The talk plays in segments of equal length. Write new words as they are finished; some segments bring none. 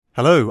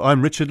Hello,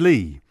 I'm Richard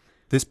Lee.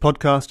 This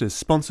podcast is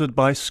sponsored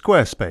by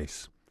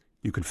Squarespace.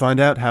 You can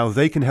find out how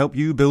they can help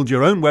you build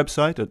your own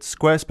website at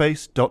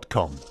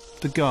squarespace.com.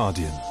 The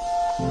Guardian.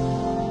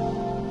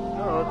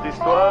 Notre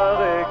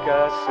histoire est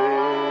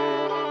cassée.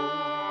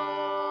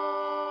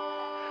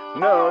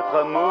 Notre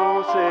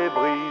amour s'est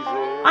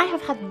brisé. I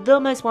have had the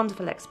most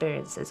wonderful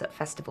experiences at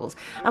festivals,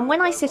 and when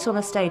I sit on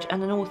a stage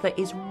and an author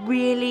is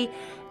really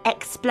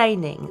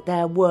explaining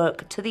their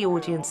work to the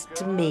audience,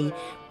 to me,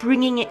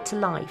 bringing it to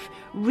life,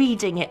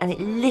 reading it, and it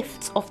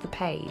lifts off the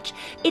page,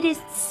 it is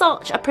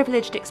such a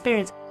privileged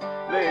experience.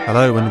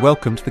 Hello and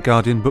welcome to the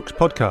Guardian Books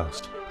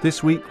podcast.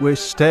 This week we're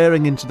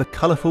staring into the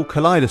colourful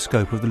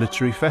kaleidoscope of the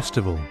literary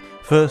festival.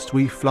 First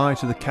we fly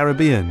to the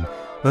Caribbean,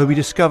 where we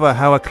discover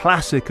how a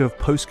classic of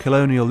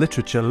post-colonial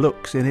literature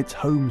looks in its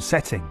home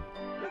setting.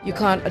 You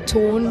can't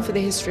atone for the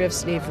history of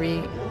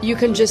slavery. You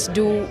can just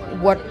do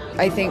what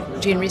I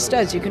think Jean Rhys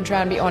does. You can try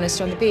and be honest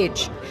on the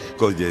page.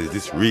 Because there is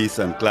this race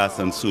and class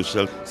and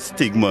social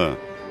stigma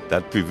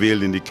that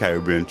prevailed in the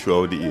Caribbean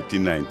throughout the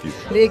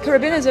 1890s. The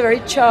Caribbean is a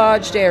very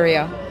charged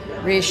area.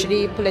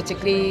 Racially,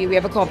 politically, we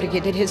have a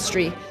complicated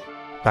history.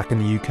 Back in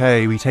the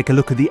UK, we take a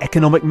look at the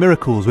economic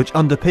miracles which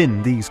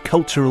underpin these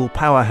cultural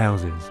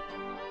powerhouses.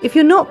 If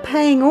you're not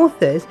paying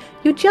authors,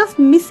 you're just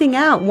missing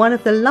out one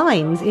of the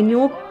lines in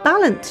your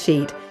balance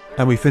sheet.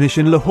 And we finish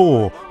in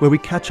Lahore, where we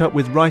catch up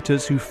with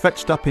writers who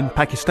fetched up in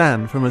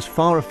Pakistan from as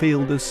far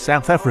afield as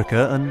South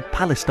Africa and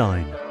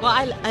Palestine.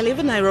 Well, I live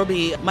in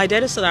Nairobi. My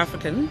dad is South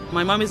African,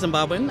 my mum is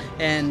Zimbabwean,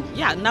 and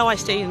now I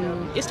stay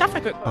in East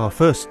Africa. Our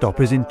first stop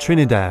is in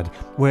Trinidad,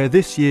 where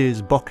this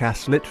year's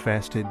Bocas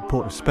Litfest in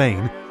Port of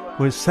Spain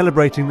was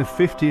celebrating the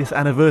 50th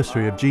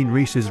anniversary of Jean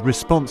Rhys's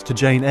response to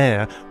Jane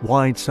Eyre,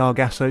 Wide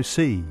Sargasso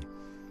Sea.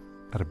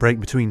 At a break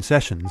between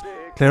sessions,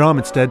 Claire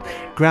Armitstead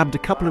grabbed a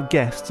couple of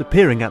guests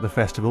appearing at the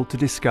festival to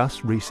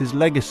discuss Rhys's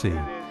legacy.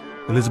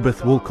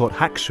 Elizabeth Walcott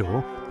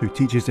Hackshaw, who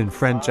teaches in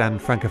French and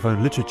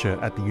Francophone literature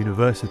at the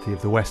University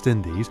of the West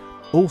Indies,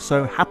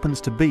 also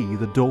happens to be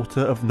the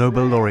daughter of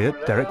Nobel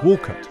laureate Derek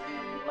Walcott.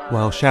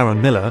 While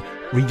Sharon Miller,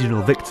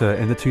 regional victor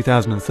in the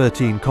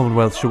 2013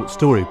 Commonwealth Short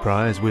Story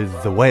Prize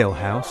with The Whale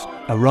House,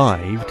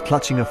 arrived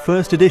clutching a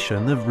first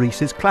edition of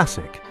Rhys's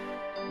classic.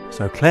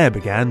 So Claire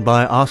began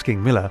by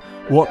asking Miller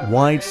what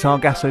Wide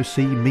Sargasso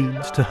Sea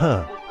means to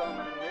her.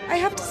 I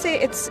have to say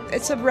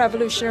it's a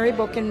revolutionary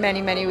book in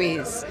many, many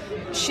ways.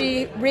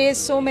 She raised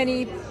so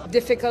many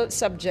difficult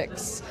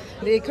subjects.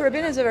 The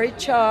Caribbean is a very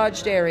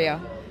charged area.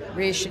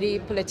 Racially,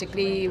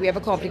 politically, we have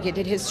a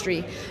complicated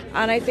history.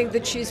 And I think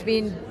that she's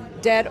been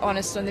dead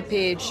honest on the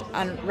page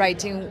and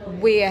writing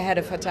way ahead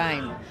of her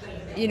time.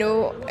 You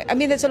know, I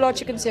mean, there's a lot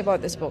you can say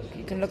about this book.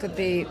 You can look at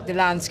the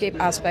landscape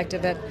aspect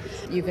of it.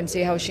 You can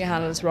see how she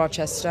handles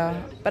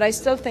Rochester. But I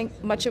still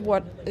think much of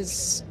what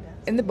is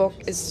in the book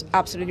is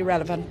absolutely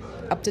relevant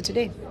up to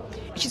today.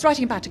 She's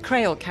writing about a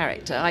Creole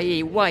character,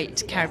 i.e.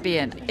 white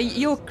Caribbean.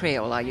 You're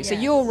Creole, are you? Yes. So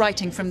you're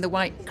writing from the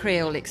white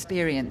Creole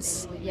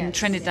experience in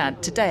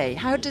Trinidad today.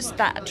 How does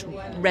that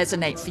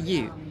resonate for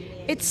you?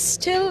 It's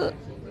still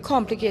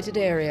complicated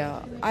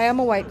area. I am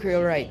a white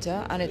Creole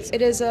writer, and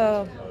it is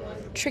a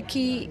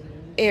tricky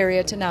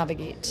area to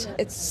navigate.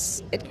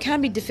 It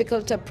can be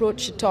difficult to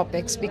approach the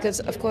topics because,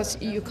 of course,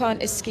 you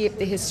can't escape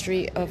the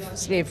history of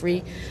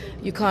slavery.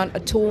 You can't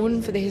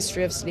atone for the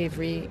history of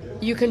slavery.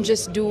 You can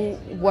just do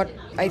what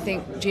I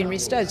think Jean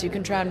Rhys does. You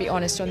can try and be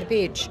honest on the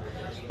page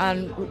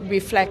and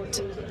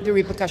reflect the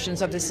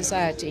repercussions of the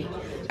society.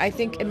 I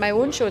think in my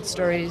own short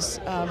stories,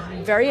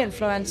 very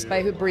influenced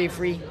by her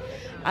bravery.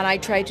 And I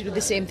try to do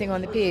the same thing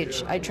on the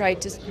page. I try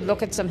to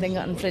look at something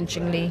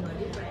unflinchingly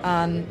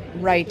and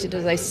write it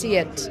as I see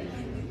it,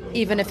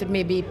 even if it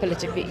may be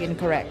politically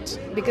incorrect.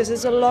 Because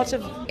there's a lot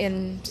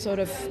in sort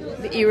of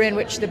the era in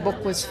which the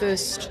book was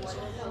first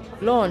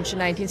launched in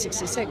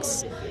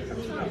 1966.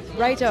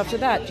 Right after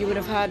that, you would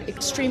have had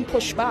extreme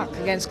pushback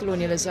against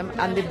colonialism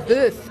and the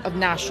birth of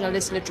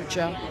nationalist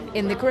literature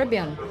in the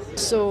Caribbean.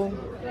 So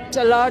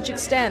to a large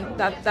extent,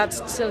 that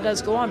still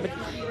does go on. But,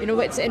 you know,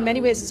 in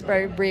many ways, it's a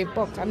very brave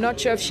book. I'm not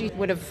sure if she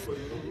would have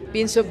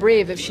been so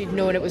brave if she'd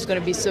known it was going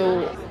to be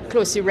so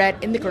closely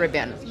read in the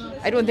Caribbean.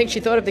 I don't think she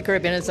thought of the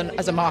Caribbean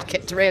as a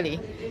market, really.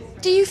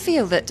 Do you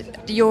feel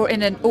that you're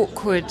in an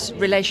awkward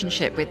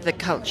relationship with the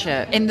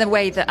culture in the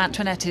way that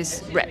Antoinette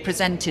is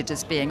represented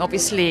as being?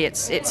 Obviously,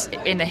 it's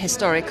in a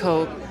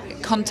historical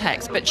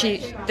context, but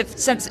the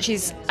sense that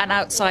she's an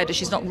outsider,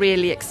 she's not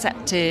really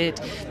accepted.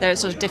 There are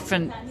sort of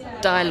different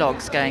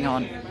dialogues going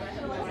on.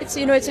 It's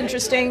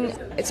interesting.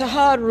 It's a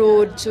hard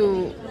road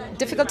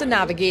difficult to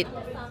navigate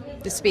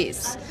the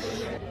space.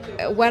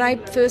 When I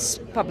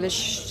first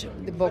published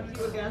the book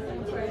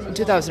in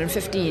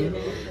 2015,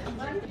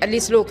 at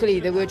least locally,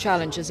 there were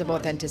challenges of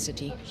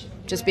authenticity,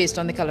 just based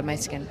on the colour of my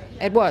skin.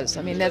 It was.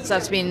 I mean,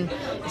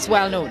 it's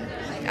well known.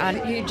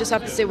 And you just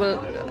have to say, well,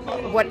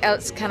 what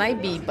else can I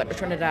be but a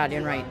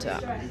Trinidadian writer?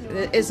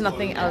 There is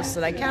nothing else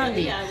that I can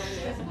be.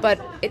 But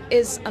it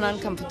is an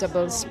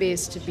uncomfortable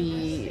space to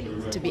be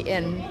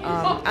in.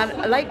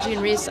 And like Jean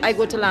Rhys, I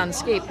go to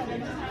landscape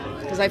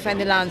because I find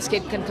the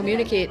landscape can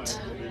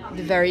communicate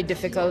the very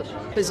difficult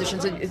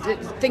positions,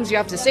 things you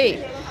have to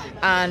say.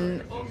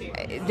 And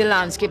the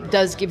landscape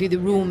does give you the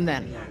room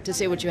then to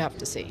say what you have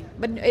to say.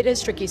 But it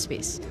is tricky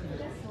space.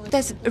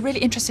 There's a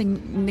really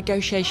interesting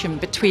negotiation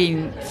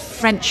between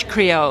French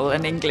Creole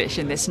and English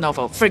in this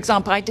novel. For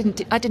example, I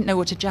didn't know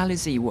what a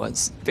jalousie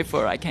was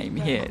before I came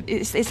here.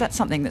 Is that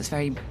something that's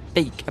very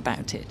big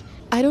about it?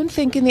 I don't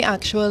think in the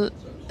actual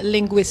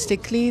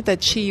linguistically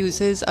that she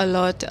uses a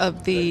lot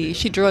of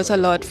she draws a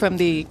lot from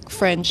the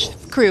French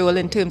Creole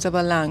in terms of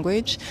her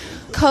language.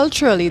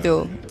 Culturally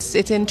though, it's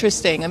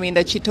interesting. I mean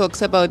that she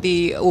talks about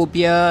the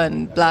obia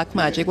and black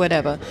magic,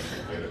 whatever.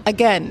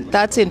 Again,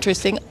 that's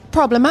interesting.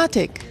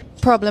 Problematic,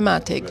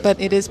 but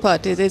it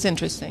is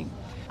interesting.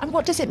 And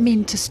what does it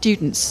mean to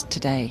students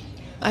today?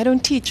 I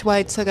don't teach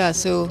White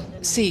Sargasso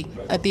C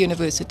at the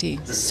university,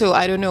 so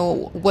I don't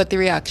know what the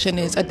reaction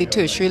is at the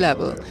tertiary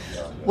level.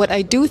 What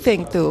I do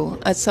think, though,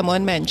 as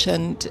someone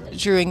mentioned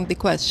during the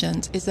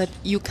questions, is that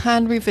you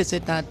can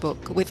revisit that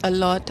book with a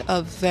lot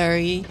of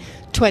very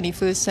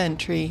 21st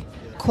century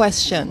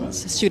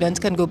questions. Students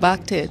can go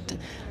back to it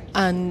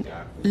and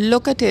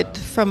look at it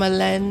from a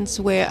lens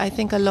where I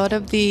think a lot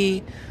of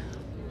the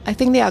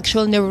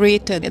actual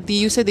narrator, the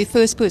use of the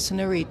first person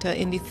narrator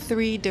in the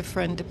three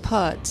different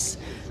parts,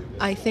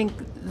 I think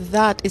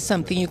that is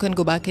something you can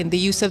go back in, the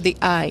use of the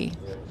I,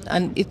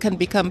 and it can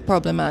become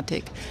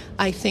problematic.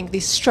 I think the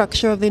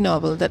structure of the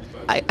novel that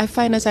I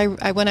find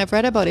when I've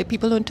read about it,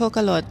 people don't talk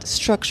a lot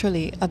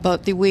structurally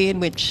about the way in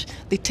which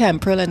the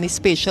temporal and the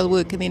spatial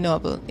work in the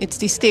novel. It's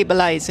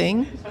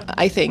destabilizing,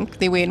 I think,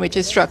 the way in which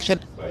it's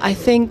structured. I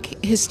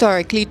think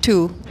historically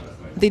too,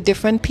 the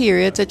different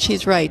periods that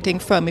she's writing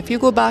from, if you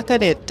go back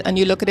at it and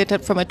you look at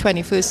it from a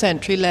 21st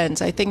century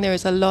lens, I think there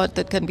is a lot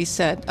that can be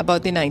said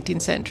about the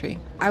 19th century.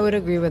 I would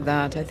agree with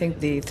that. I think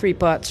the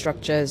three-part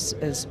structure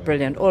is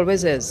brilliant,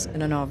 always is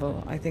in a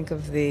novel. I think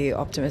of The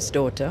Optimist's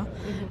Daughter,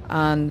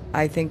 and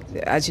I think,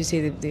 as you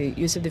say, the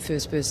use of the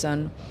first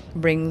person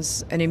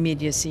brings an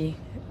immediacy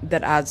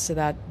that adds to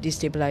that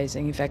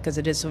destabilizing effect because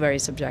it is so very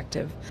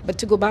subjective. But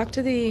to go back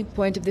to the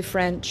point of the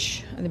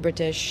French and the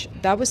British,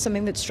 that was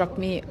something that struck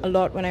me a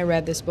lot when I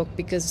read this book,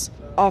 because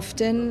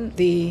often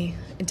the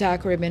entire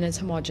Caribbean is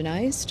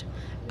homogenized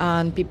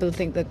and people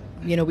think that,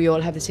 we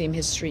all have the same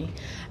history.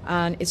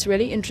 And it's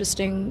really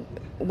interesting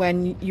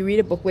when you read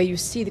a book where you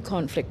see the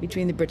conflict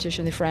between the British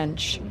and the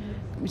French,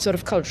 sort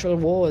of cultural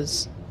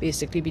wars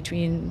basically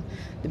between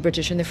the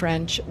British and the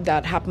French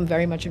that happened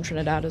very much in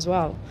Trinidad as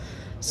well.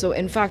 So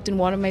in fact, in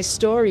one of my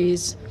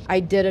stories, I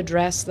did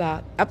address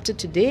that. Up to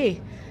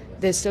today,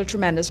 there's still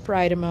tremendous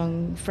pride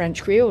among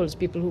French Creoles,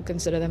 people who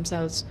consider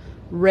themselves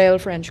real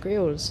French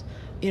Creoles.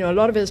 A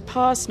lot of it is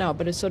past now,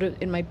 but it's sort of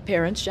in my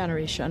parents'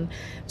 generation.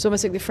 It's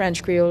almost like the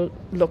French Creole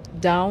looked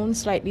down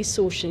slightly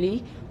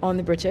socially on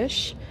the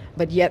British,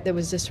 but yet there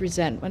was this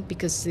resentment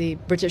because the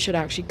British had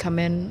actually come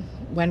in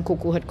when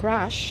cocoa had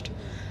crashed.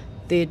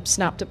 They'd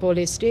snapped up all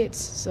their estates,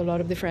 so a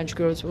lot of the French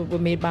Creoles were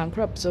made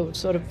bankrupt. So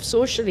sort of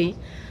socially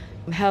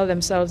held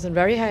themselves in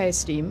very high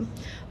esteem,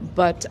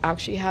 but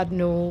actually had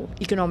no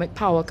economic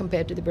power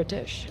compared to the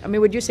British. I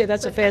mean, would you say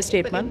that's a fair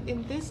statement? But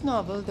in this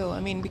novel, though, I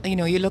mean,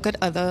 you look at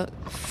other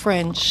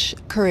French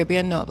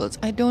Caribbean novels,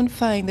 I don't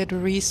find that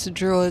Rhys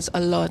draws a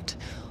lot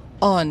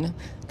on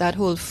that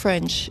whole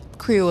French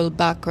Creole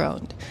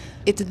background.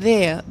 It's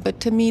there,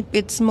 but to me,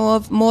 it's more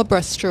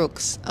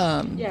brushstrokes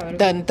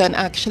than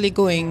actually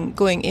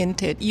going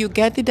into it. You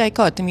get the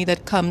dichotomy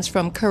that comes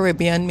from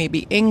Caribbean,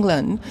 maybe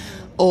England,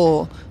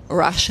 or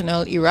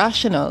rational,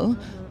 irrational,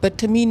 but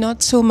to me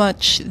not so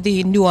much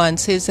the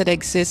nuances that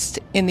exist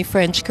in the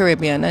French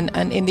Caribbean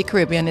and in the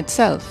Caribbean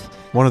itself.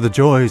 One of the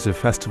joys of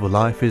festival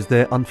life is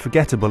their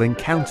unforgettable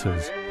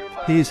encounters.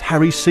 Here's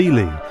Harry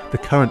Seeley, the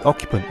current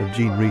occupant of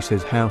Jean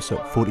Rhys's house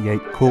at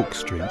 48 Cork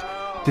Street,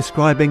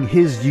 describing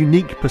his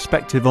unique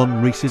perspective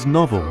on Rhys's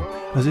novel,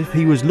 as if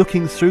he was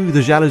looking through the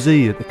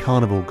jalousie at the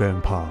carnival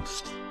going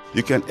past.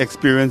 You can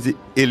experience the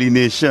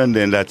alienation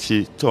then that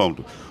she talked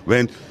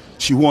when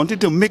she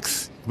wanted to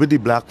mix with the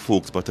black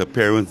folks, but her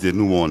parents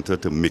didn't want her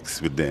to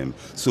mix with them.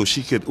 So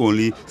she could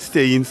only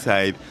stay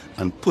inside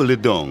and pull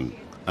it down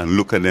and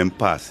look at them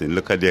passing,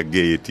 look at their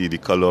gaiety, the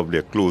color of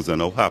their clothes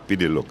and how happy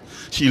they look.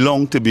 She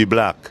longed to be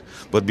black,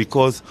 but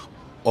because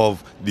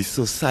of the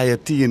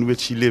society in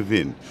which she lived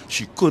in,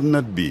 she could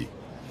not be,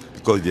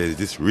 because there is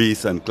this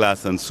race and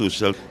class and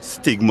social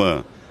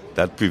stigma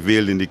that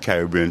prevailed in the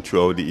Caribbean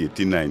throughout the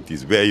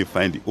 1890s, where you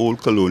find the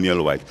old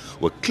colonial whites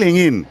were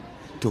clinging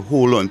to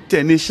hold on,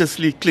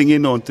 tenaciously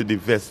clinging on to the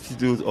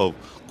vestiges of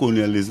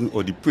colonialism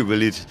or the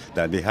privilege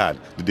that they had.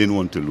 They didn't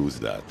want to lose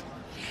that.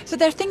 So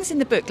there are things in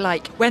the book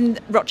like when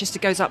Rochester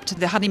goes up to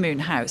the honeymoon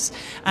house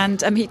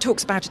and he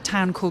talks about a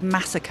town called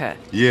Massacre.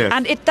 Yes.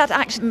 And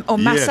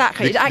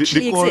Massacre, it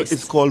actually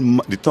exists.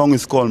 The town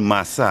is called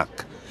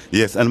Massac.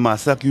 Yes, and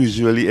Massac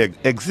usually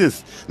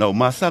exists. Now,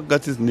 Massac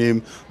got its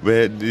name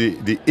where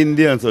the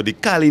Indians or the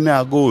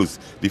Kalinagos,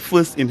 the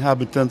first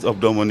inhabitants of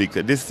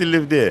Dominica, they still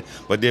live there.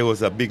 But there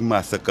was a big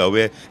massacre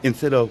where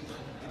instead of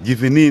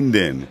giving in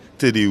then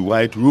to the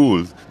white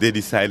rules, they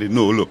decided,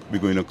 no, look, we're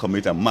going to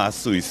commit a mass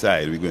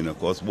suicide, we're going to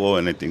cause war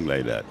and anything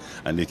like that.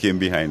 And they came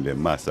behind the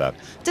mass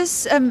act.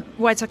 Does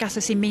White Sargasso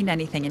Sea mean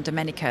anything in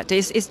Dominica?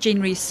 Is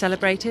Jean Rhys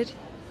celebrated?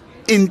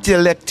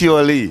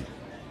 Intellectually,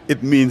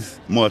 it means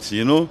much,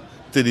 to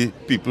the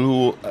people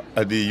who are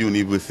at the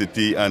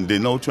university, and they're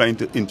now trying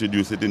to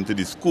introduce it into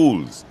the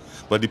schools.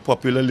 But the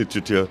popular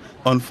literature,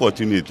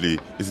 unfortunately,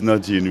 is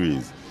not Jean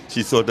Rhys.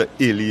 She's sort of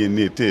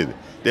alienated.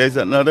 There's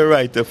another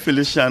writer,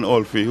 Phyllis Shan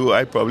Alfrey, who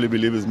I probably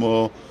believe is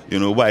more,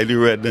 widely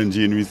read than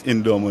Jean Rhys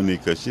in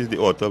Dominica. She's the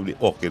author of The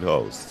Orchid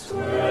House.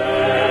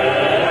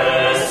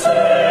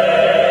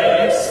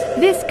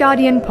 This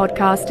Guardian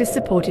podcast is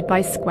supported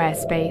by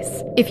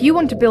Squarespace. If you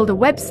want to build a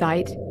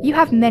website, you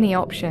have many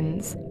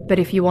options. But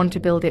if you want to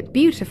build it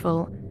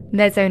beautiful,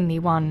 there's only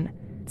one.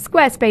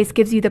 Squarespace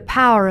gives you the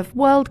power of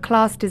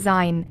world-class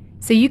design,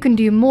 so you can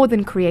do more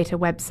than create a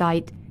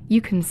website.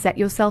 You can set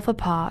yourself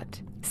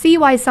apart. See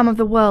why some of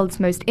the world's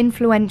most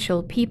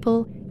influential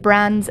people,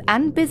 brands,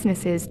 and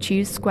businesses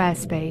choose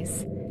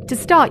Squarespace. To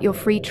start your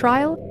free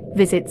trial,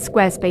 visit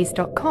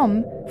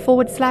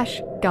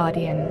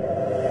squarespace.com/Guardian.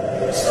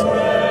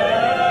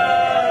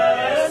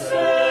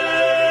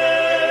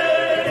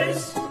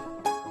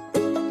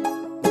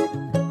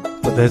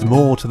 But there's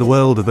more to the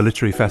world of the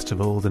literary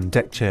festival than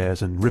deck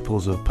chairs and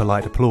ripples of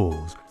polite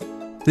applause.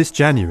 This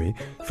January,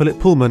 Philip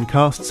Pullman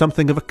cast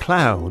something of a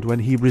cloud when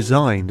he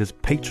resigned as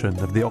patron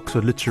of the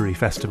Oxford Literary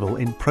Festival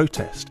in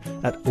protest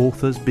at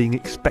authors being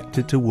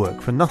expected to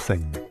work for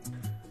nothing.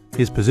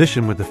 His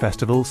position with the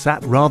festival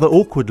sat rather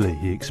awkwardly,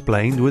 he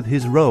explained, with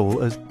his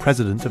role as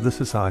president of the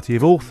Society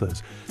of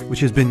Authors, which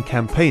has been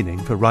campaigning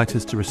for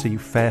writers to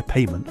receive fair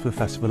payment for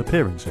festival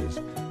appearances.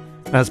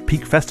 As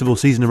peak festival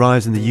season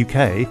arrives in the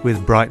UK,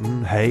 with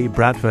Brighton, Hay,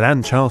 Bradford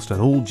and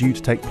Charleston all due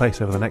to take place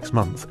over the next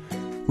month,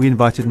 we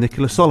invited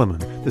Nicola Solomon,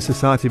 the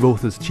Society of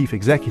Authors Chief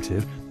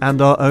Executive,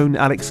 and our own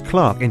Alex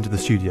Clark into the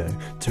studio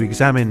to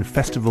examine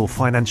festival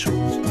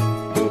financials.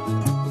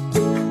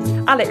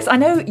 Alex, I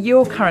know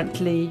you're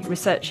currently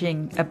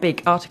researching a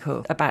big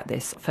article about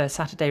this for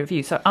Saturday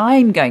Review, so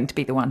I'm going to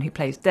be the one who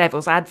plays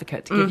devil's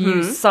advocate to give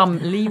you some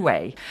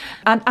leeway.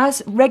 And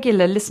as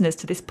regular listeners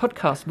to this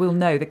podcast will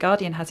know, The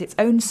Guardian has its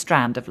own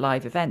strand of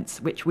live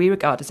events, which we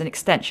regard as an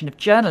extension of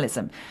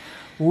journalism,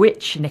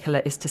 which,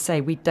 Nicola, is to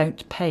say we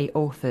don't pay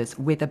authors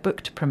with a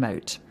book to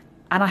promote.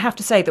 And I have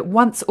to say that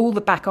once all the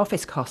back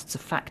office costs are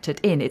factored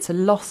in, it's a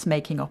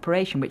loss-making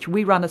operation, which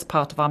we run as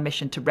part of our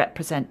mission to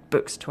represent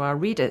books to our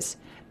readers.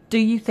 Do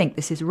you think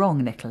this is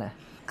wrong, Nicola?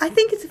 I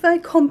think it's a very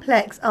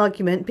complex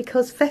argument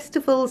because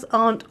festivals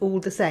aren't all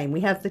the same.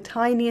 We have the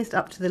tiniest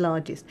up to the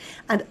largest.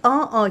 And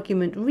our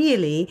argument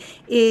really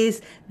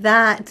is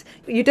that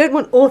you don't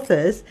want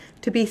authors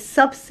to be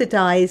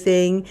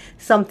subsidising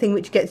something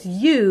which gets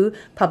you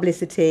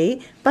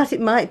publicity, but it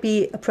might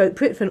be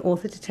appropriate for an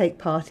author to take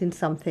part in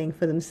something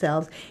for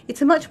themselves.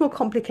 It's a much more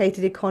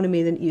complicated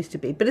economy than it used to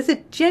be. But as a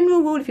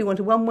general rule, if you want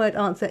a one-word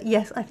answer,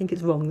 yes, I think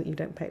it's wrong that you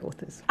don't pay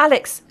authors.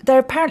 Alex, there are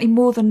apparently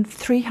more than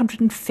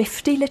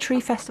 350 literary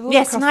festivals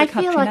across the country. Yes, and I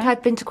feel like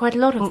I've been to quite a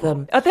lot of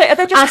them. Are there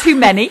just too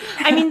many?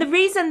 I mean, the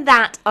reason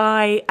that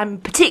I am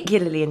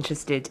particularly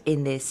interested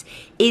in this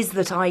is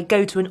that I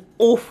go to an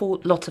awful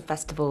lot of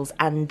festivals,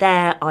 and there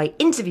I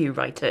interview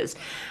writers,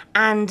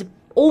 and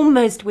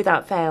almost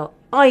without fail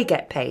I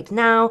get paid.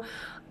 Now,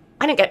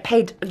 I don't get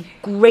paid a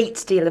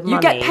great deal of money.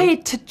 You get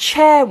paid to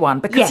chair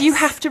one because Yes. you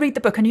have to read the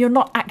book and you're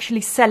not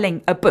actually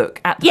selling a book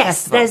at the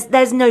festival. Yes,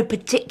 there's no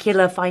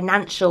particular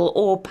financial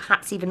or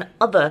perhaps even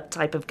other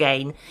type of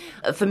gain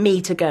for me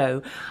to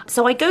go.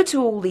 So I go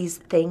to all these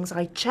things,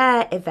 I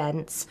chair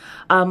events.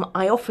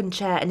 I often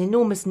chair an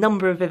enormous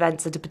number of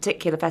events at a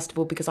particular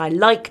festival because I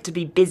like to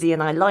be busy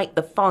and I like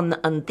the fun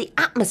and the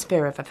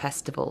atmosphere of a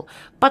festival.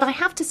 But I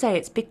have to say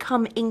it's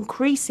become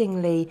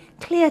increasingly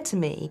clear to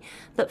me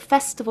that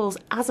festivals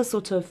as a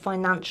sort of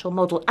financial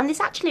model, and this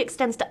actually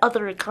extends to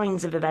other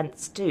kinds of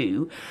events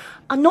too,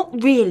 are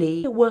not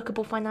really a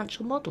workable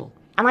financial model.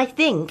 And I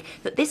think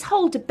that this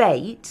whole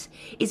debate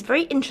is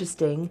very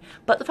interesting,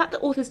 but the fact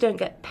that authors don't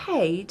get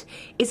paid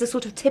is a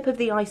sort of tip of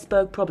the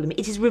iceberg problem.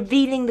 It is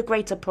revealing the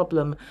greater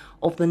problem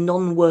of the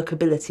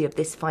non-workability of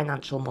this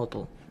financial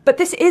model. But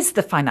this is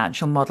the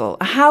financial model.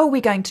 How are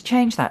we going to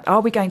change that?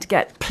 Are we going to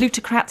get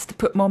plutocrats to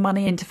put more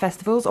money into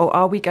festivals, or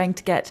are we going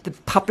to get the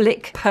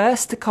public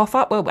purse to cough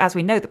up? Well, as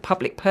we know, the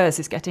public purse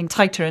is getting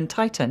tighter and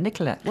tighter.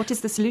 Nicola, what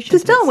is the solution to To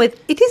start this?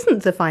 with, it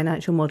isn't the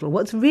financial model.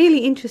 What's really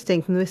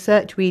interesting from the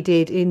research we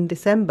did in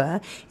December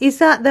is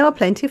that there are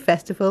plenty of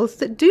festivals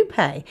that do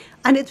pay.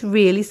 And it's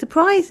really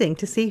surprising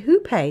to see who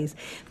pays.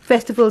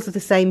 Festivals of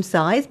the same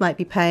size might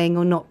be paying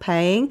or not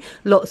paying.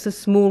 Lots of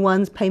small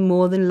ones pay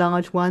more than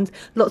large ones.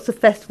 Lots of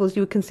festivals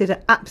you would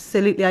consider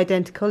absolutely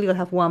identical. You'll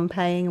have one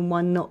paying and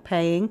one not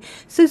paying.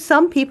 So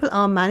some people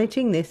are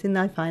managing this in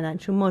their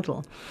financial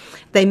model.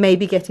 They may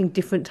be getting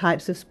different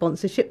types of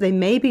sponsorship. They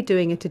may be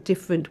doing it a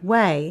different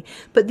way.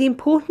 But the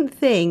important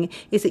thing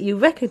is that you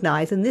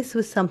recognise, and this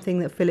was something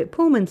that Philip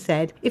Pullman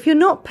said, if you're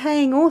not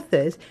paying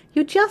authors,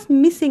 you're just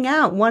missing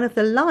out one of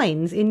the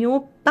lines in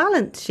your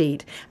balance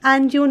sheet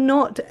and you're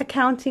not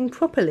accounting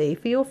properly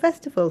for your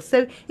festival.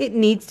 So it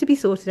needs to be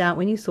sorted out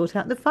when you sort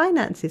out the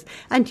finances.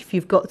 And if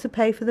you've got to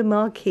pay for the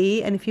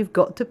marquee and if you've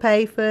got to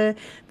pay for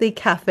the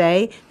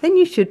cafe, then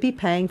you should be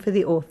paying for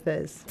the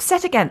authors.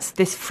 Set against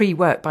this free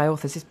work by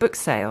authors is book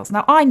sales.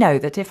 Now, I know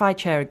that if I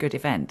chair a good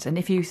event and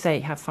if you say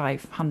have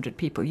 500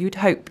 people, you'd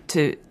hope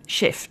to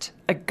shift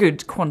a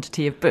good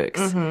quantity of books.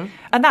 Mm-hmm.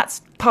 And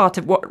that's part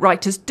of what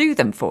writers do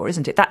them for,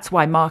 isn't it? That's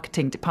why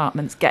marketing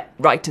departments get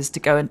writers to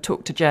go and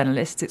talk to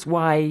journalists. It's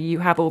why you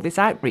have all this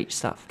outreach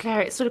stuff.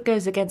 Claire, it sort of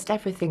goes against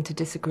everything to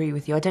disagree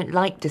with you. I don't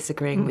like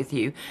disagreeing with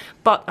you.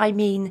 But, I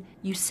mean,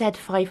 you said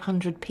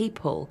 500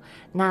 people.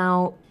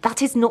 Now,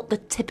 that is not the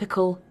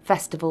typical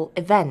festival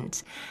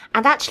event.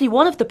 And actually,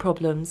 one of the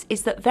problems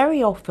is that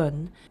very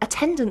often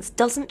attendance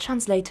doesn't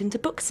translate into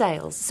book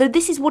sales. So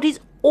this is what is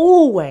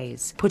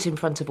always put in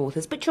front of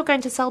authors, but you're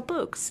going to sell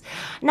books.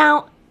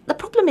 Now, the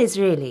problem is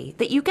really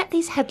that you get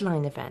these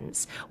headline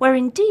events where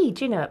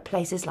indeed, you know, at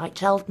places like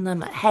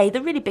Cheltenham, at Hay,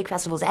 the really big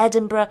festivals,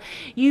 Edinburgh,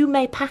 you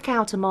may pack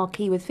out a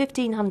marquee with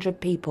 1,500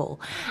 people.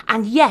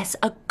 And yes,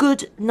 a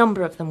good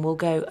number of them will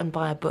go and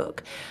buy a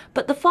book.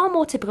 But the far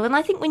more typical, and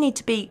I think we need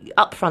to be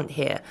upfront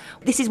here,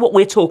 this is what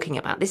we're talking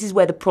about. This is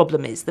where the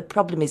problem is. The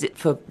problem is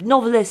for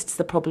novelists,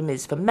 the problem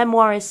is for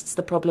memoirists,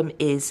 the problem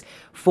is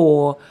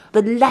for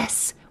the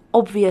less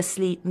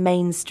obviously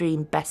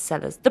mainstream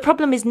bestsellers. The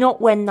problem is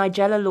not when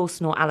Nigella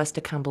Lawson or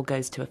Alistair Campbell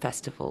goes to a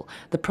festival.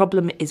 The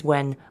problem is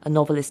when a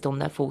novelist on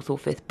their 4th or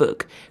 5th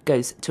book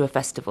goes to a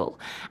festival.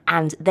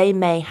 And they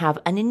may have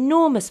an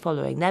enormous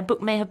following. Their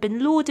book may have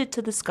been lauded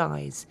to the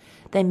skies.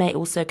 They may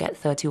also get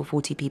 30 or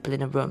 40 people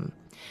in a room.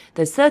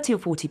 Those 30 or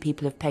 40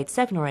 people have paid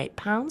 £7 or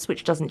 £8,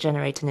 which doesn't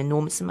generate an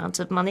enormous amount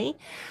of money,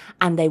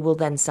 and they will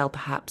then sell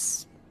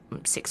perhaps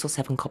 6 or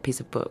 7 copies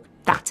of book.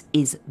 That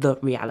is the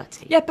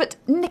reality. Yeah, but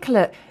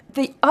Nicola,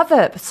 the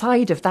other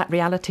side of that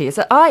reality is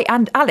that I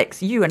and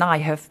Alex, you and I,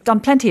 have done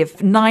plenty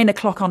of 9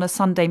 o'clock on a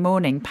Sunday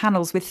morning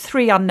panels with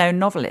 3 unknown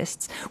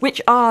novelists,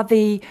 which are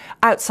the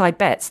outside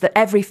bets that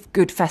every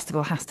good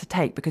festival has to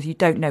take because you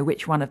don't know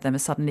which one of them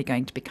is suddenly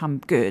going to become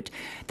good.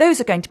 Those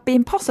are going to be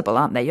impossible,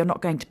 aren't they? You're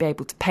not going to be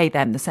able to pay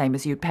them the same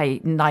as you'd pay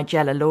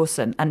Nigella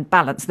Lawson and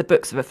balance the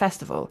books of a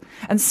festival.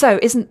 And so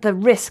isn't the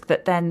risk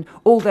that then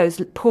all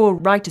those poor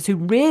writers who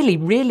really,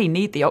 really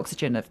need the oxygen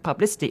of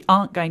publicity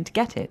aren't going to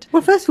get it?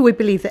 Well, first of all, we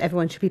believe that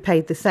everyone should be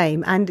paid the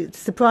same, and it's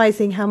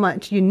surprising how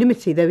much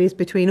unanimity there is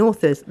between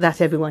authors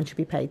that everyone should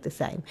be paid the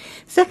same.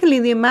 Secondly,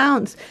 the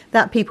amounts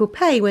that people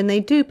pay when they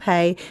do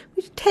pay,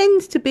 which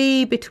tends to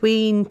be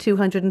between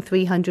 £200 and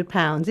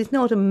 £300, is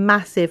not a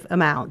massive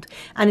amount,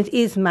 and it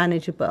is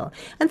manageable.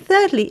 And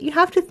thirdly, you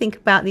have to think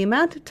about the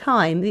amount of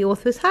time the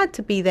authors had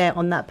to be there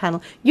on that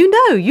panel. You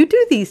know, you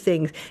do these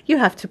things. You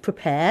have to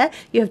prepare,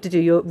 you have to do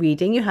your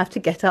reading, you have to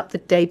get up the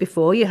day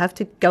before, you have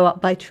to go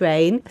up by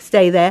train,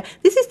 stay there.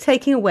 This is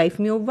taking away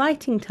from your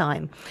writing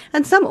time.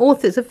 And some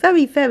authors are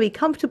very, very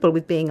comfortable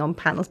with being on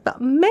panels,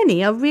 but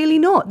many are really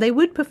not. They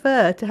would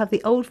prefer to have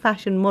the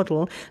old-fashioned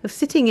model of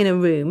sitting in a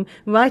room,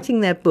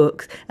 writing their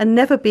books and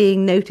never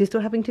being noticed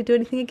or having to do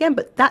anything again.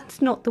 But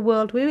that's not the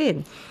world we're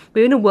in.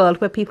 We're in a world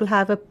where people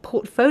have a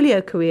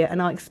portfolio career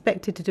and are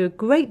expected to do a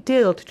great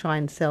deal to try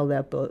and sell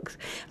their books.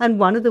 And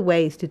one of the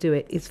ways to do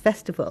it is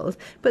festivals,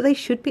 but they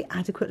should be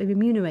adequately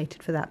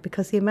remunerated for that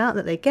because the amount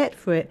that they get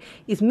for it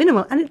is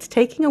minimal and it's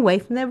taking away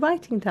from their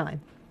writing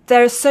time.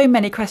 There are so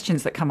many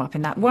questions that come up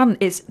in that. One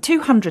is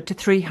 £200 to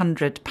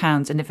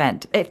 £300 an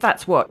event, if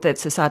that's what the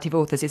Society of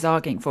Authors is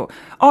arguing for.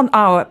 On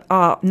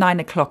our 9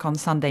 o'clock on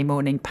Sunday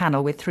morning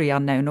panel with 3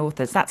 unknown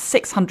authors, that's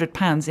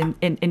 £600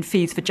 in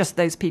fees for just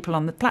those people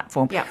on the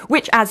platform,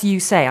 which, as you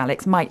say,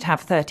 Alex, might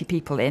have 30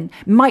 people in,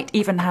 might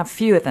even have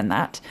fewer than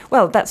that.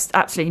 Well, that's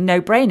absolutely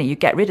no-brainer. You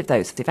get rid of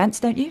those events,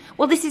 don't you?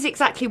 Well, this is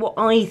exactly what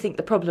I think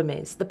the problem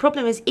is. The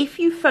problem is if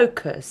you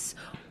focus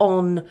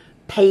on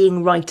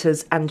paying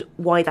writers and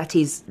why that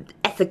is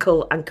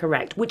ethical and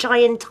correct, which I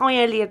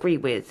entirely agree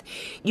with,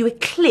 you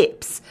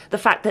eclipse the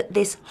fact that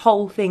this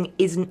whole thing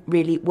isn't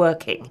really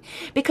working.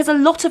 Because a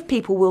lot of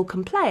people will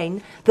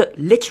complain that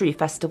literary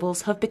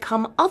festivals have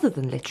become other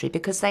than literary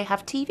because they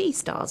have TV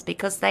stars,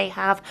 because they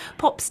have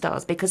pop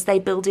stars, because they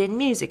build in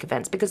music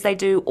events, because they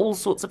do all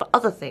sorts of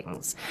other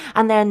things,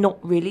 and they're not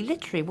really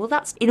literary. Well,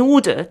 that's in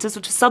order to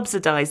sort of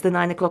subsidise the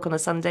 9 o'clock on a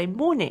Sunday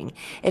morning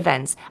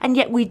events, and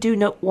yet we do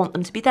not want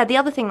them to be there. The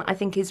other thing that I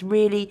think is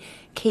really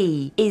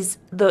key is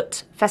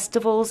that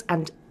festivals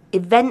and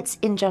events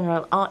in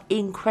general are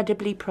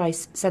incredibly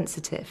price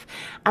sensitive,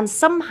 and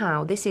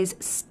somehow this is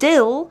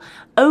still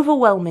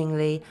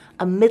overwhelmingly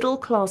a middle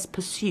class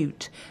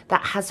pursuit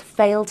that has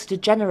failed to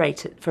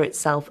generate for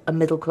itself a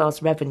middle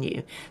class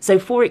revenue. So,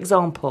 for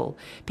example,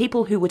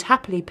 people who would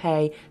happily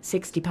pay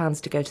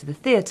 £60 to go to the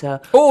theatre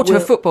or to a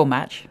football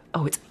match.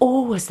 Oh, it's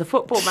always the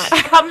football match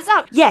comes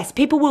up. Yes,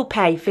 people will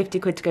pay 50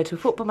 quid to go to a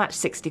football match,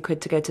 60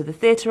 quid to go to the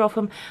theatre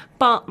often,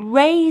 but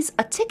raise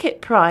a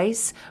ticket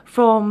price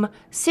from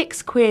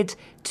 6 quid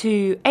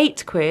to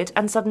 £8,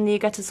 and suddenly you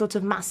get a sort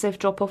of massive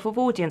drop-off of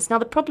audience. Now,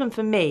 the problem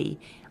for me,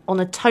 on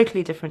a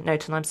totally different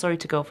note, and I'm sorry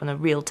to go off on a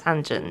real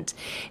tangent,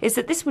 is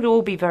that this would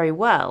all be very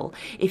well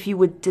if you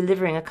were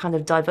delivering a kind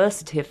of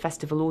diversity of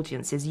festival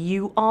audiences.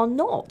 You are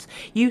not.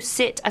 You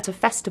sit at a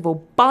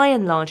festival, by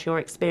and large, your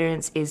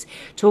experience is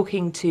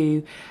talking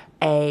to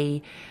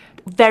a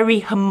very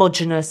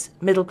homogenous,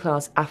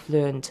 middle-class,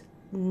 affluent,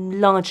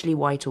 largely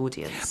white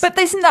audience. But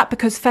isn't that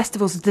because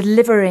festivals are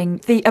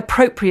delivering the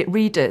appropriate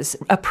readers,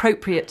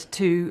 appropriate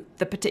to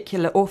the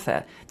particular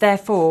author?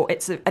 Therefore,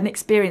 it's an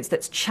experience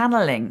that's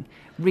channeling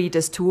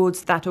readers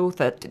towards that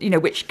author,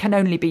 which can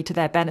only be to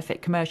their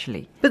benefit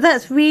commercially. But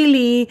that's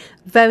really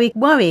very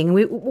worrying.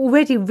 We're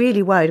already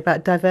really worried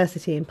about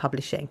diversity in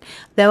publishing.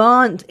 There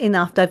aren't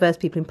enough diverse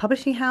people in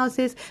publishing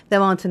houses.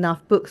 There aren't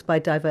enough books by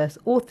diverse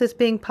authors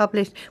being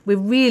published. We're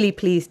really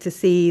pleased to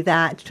see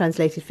that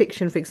translated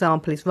fiction, for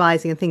example, is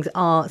rising and things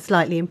are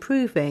slightly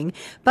improving.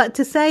 But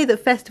to say that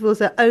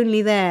festivals are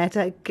only there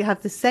to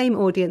have the same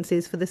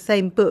audiences for the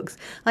same books,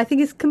 I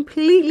think is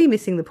completely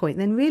missing the point.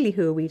 Then really,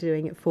 who are we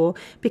doing it for?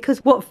 Because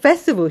what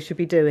festivals should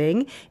be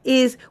doing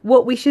is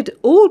what we should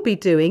all be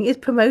doing is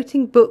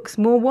promoting books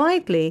more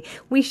widely.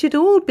 We should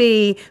all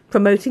be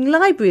promoting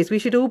libraries. We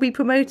should all be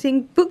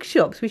promoting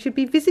bookshops. We should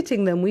be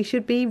visiting them. We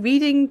should be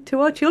reading to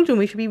our children.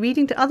 We should be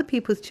reading to other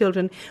people's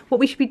children. What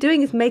we should be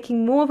doing is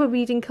making more of a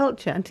reading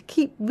culture. And to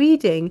keep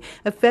reading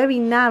a very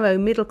narrow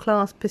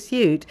middle-class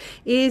pursuit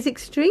is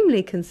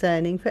extremely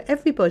concerning for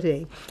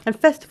everybody. And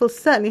festivals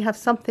certainly have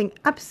something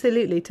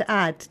absolutely to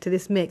add to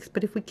this mix.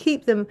 But if we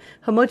keep them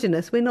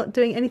homogenous, we're not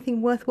doing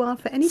anything worthwhile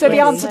for anybody. So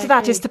the answer to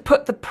that is to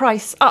put the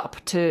price up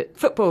to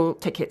football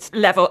tickets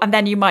level, and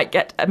then you might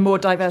get a more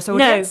diverse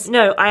audience.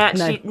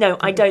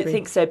 I don't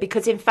think so,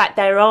 because in fact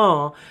there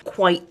are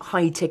quite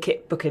high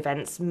ticket book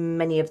events,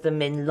 many of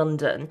them in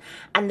London,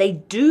 and they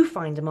do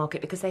find a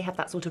market because they have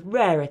that sort of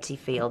rarity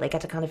feel. They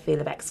get a kind of feel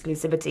of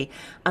exclusivity,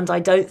 and I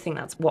don't think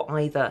that's what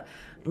either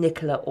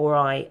Nicola or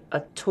I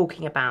are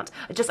talking about.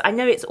 I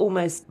know it's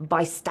almost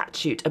by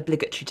statute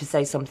obligatory to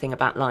say something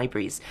about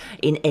libraries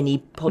in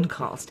any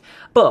podcast,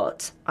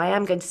 but I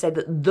am going to say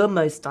that the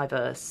most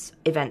diverse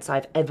events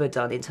I've ever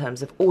done in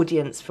terms of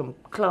audience from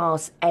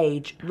class,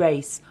 age,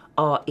 race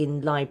are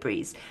in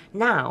libraries.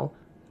 Now,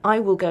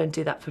 I will go and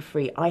do that for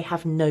free. I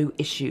have no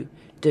issue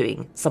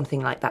doing something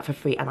like that for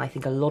free, and I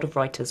think a lot of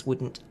writers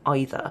wouldn't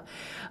either.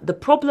 The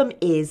problem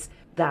is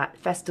that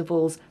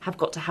festivals have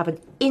got to have an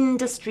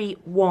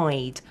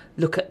industry-wide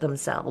look at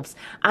themselves.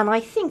 And I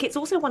think it's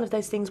also one of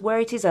those things where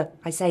it is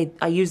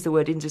I use the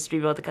word industry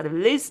rather kind of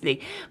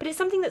loosely, but it's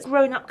something that's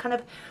grown up kind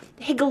of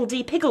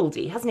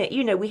higgledy-piggledy, hasn't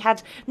it? We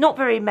had not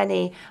very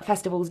many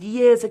festivals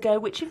years ago,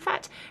 which in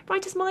fact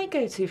writers might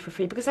go to for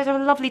free because they'd have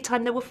a lovely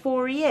time. There were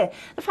 4 a year.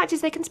 The fact is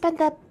they can spend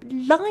their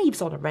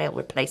lives on a rail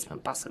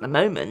replacement bus at the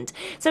moment.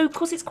 So, of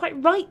course, it's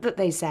quite right that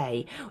they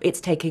say it's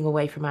taking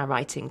away from our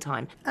writing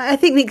time. I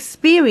think the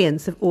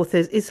experience of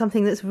authors is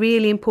something that's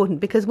really important,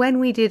 because when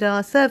we did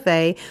our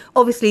survey,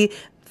 obviously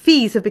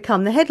fees have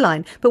become the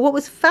headline. But what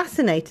was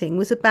fascinating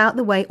was about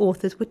the way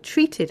authors were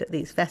treated at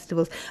these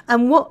festivals.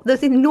 And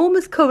there's an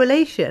enormous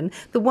correlation.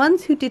 The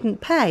ones who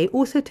didn't pay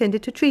also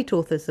tended to treat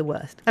authors the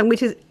worst, and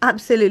which is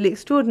absolutely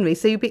extraordinary.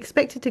 So you'd be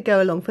expected to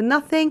go along for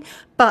nothing,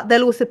 but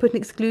they'll also put an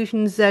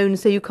exclusion zone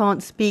so you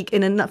can't speak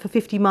for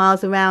 50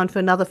 miles around for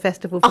another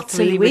festival for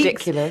 3 weeks.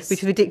 Ridiculous. Which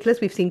is ridiculous.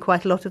 We've seen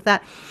quite a lot of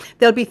that.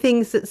 There'll be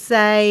things that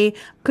say,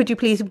 could you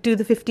please do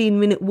the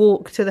 15-minute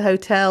walk to the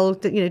hotel?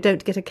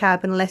 Don't get a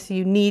cab unless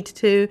you need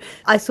to.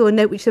 I saw a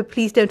note which said,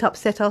 please don't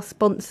upset our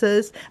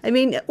sponsors. I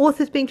mean,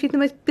 authors being treated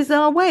in the most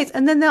bizarre ways.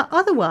 And then there are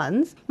other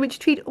ones which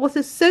treat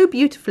authors so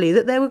beautifully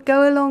that they would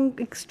go along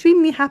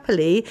extremely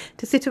happily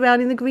to sit around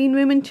in the green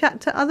room and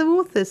chat to other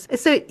authors.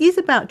 So it is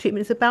about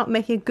treatment. It's about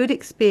making a good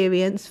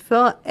experience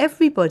for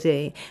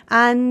everybody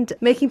and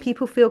making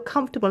people feel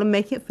comfortable and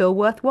making it feel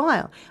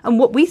worthwhile. And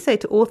what we say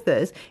to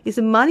authors is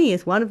the money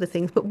is one of the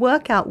things, but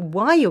work out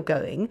why you're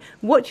going,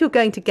 what you're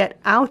going to get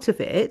out of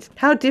it,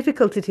 how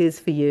difficult it is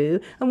for you,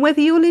 and whether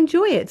you'll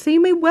enjoy it. So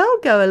you may well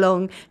go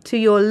along to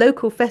your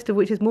local festival,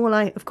 which is more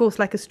like, of course,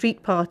 like a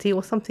street party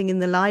or something in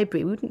the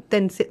library. We wouldn't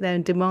then sit there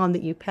and demand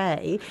that you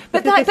pay.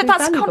 But that's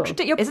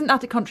contradictory. Isn't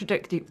that a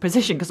contradictory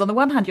position? Because on the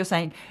one hand, you're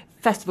saying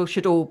festivals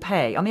should all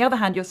pay. On the other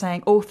hand, you're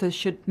saying authors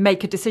should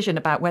make a decision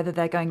about whether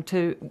they're going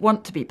to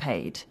want to be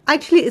paid.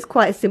 Actually, it's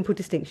quite a simple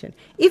distinction.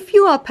 If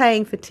you are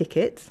paying for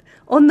tickets,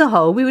 on the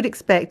whole, we would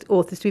expect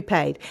authors to be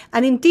paid.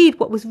 And indeed,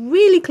 what was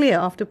really clear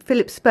after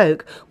Philip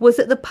spoke was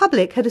that the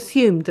public had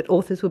assumed that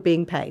authors were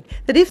being paid.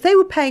 That if they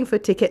were paying for a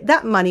ticket,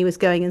 that money was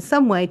going in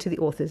some way to the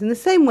authors. In the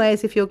same way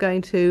as if you're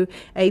going to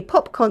a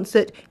pop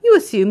concert, you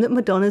assume that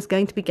Madonna's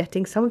going to be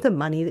getting some of the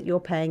money that you're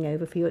paying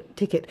over for your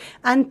ticket.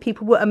 And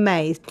people were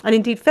amazed. And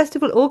indeed, festivals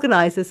festival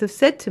organisers have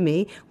said to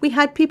me, we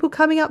had people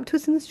coming up to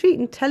us in the street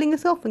and telling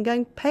us off and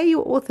going, pay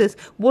your authors.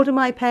 What am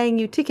I paying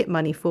you ticket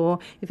money for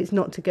if it's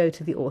not to go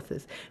to the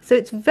authors? So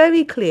it's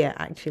very clear,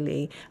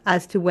 actually,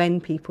 as to when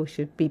people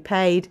should be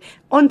paid.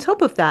 On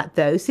top of that,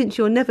 though, since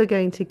you're never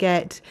going to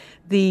get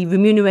the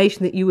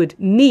remuneration that you would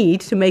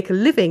need to make a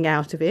living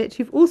out of it,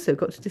 you've also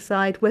got to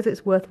decide whether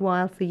it's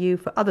worthwhile for you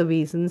for other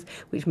reasons,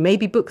 which may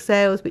be book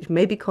sales, which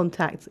may be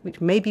contacts, which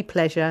may be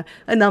pleasure,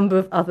 a number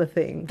of other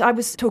things. I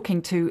was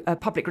talking to a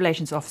public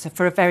relations officer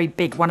for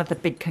one of the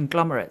big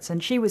conglomerates,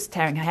 and she was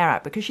tearing her hair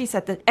out because she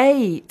said that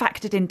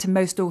factored into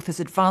most authors'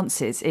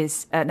 advances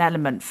is an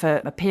element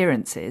for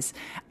appearances,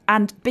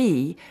 and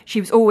B,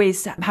 she was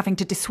always having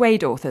to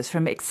dissuade authors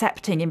from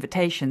accepting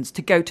invitations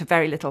to go to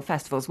very little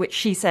festivals, which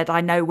she said, I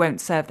know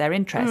won't serve their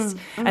interests.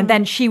 And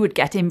then she would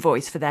get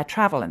invoice for their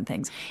travel and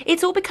things.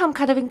 It's all become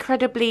kind of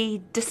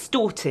incredibly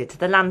distorted,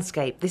 the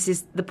landscape. This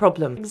is the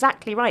problem.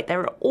 Exactly right. There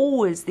are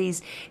always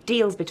these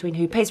deals between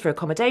who pays for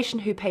accommodation,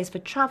 who pays for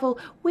travel.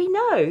 We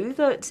know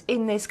that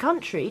in this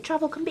country,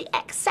 travel can be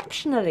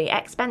exceptionally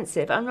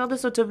expensive and rather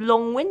sort of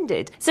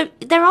long-winded. So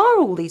there are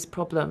all these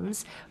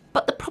problems.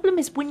 But the problem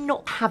is we're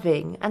not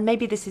having, and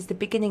maybe this is the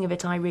beginning of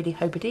it, I really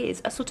hope it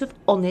is, a sort of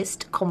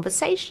honest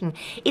conversation.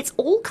 It's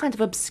all kind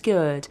of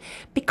obscured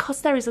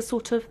because there is a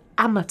sort of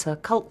amateur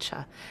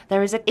culture.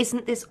 There is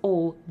isn't this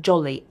all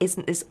jolly,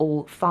 isn't this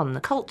all fun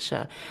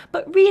culture?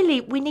 But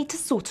really we need to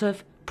sort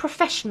of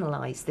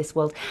professionalise this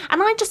world.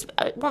 And I just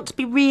want to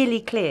be really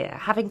clear,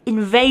 having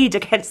inveighed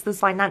against the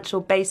financial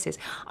basis,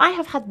 I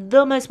have had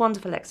the most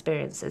wonderful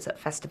experiences at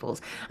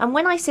festivals. And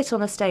when I sit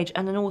on a stage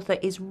and an author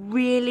is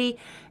really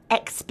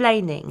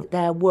explaining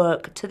their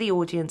work to the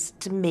audience,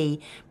 to me,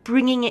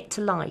 bringing it to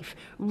life,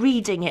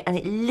 reading it, and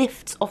it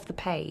lifts off the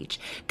page,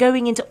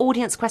 going into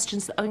audience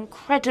questions that are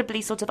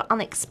incredibly sort of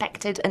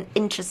unexpected and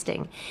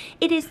interesting.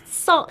 It is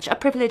such a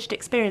privileged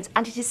experience,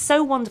 and it is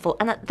so wonderful.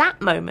 And at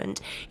that moment,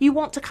 you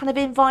want to kind of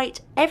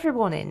invite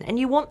everyone in, and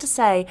you want to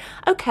say,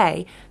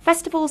 okay,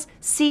 festivals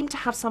seem to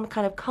have some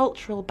kind of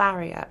cultural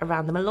barrier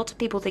around them. A lot of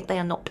people think they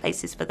are not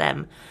places for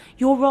them.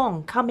 You're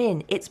wrong. Come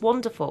in. It's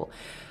wonderful.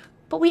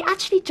 But we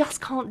actually just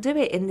can't do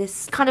it in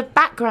this kind of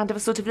background of a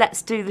sort of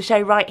let's do the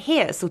show right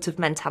here sort of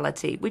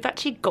mentality. We've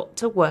actually got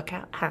to work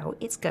out how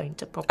it's going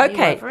to properly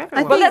work for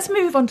everyone. Well, let's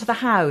move on to the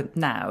how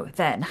now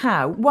then.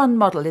 How? One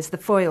model is the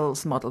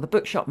Foyles model, the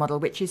bookshop model,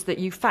 which is that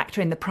you factor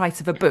in the price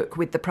of a book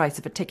with the price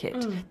of a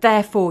ticket.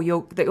 Therefore,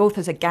 the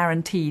authors are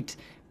guaranteed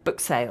book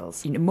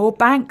sales. More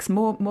banks,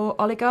 more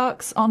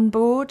oligarchs on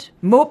board,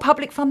 more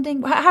public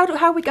funding. How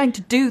are we going to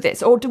do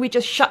this? Or do we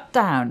just shut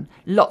down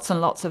lots and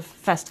lots of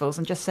festivals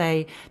and just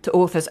say to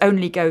authors,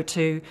 only go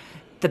to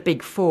the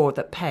big four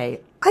that pay?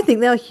 I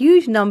think there are a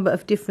huge number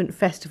of different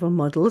festival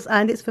models,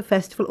 and it's for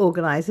festival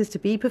organisers to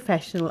be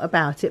professional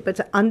about it, but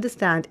to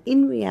understand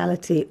in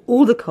reality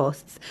all the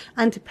costs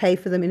and to pay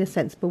for them in a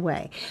sensible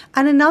way.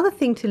 And another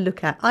thing to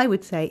look at, I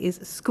would say, is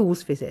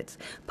schools visits,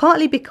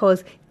 partly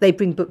because they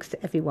bring books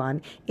to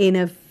everyone in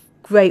a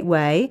great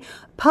way,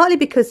 partly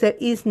because there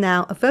is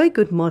now a very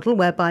good model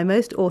whereby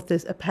most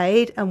authors are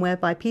paid and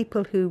whereby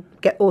people who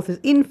get authors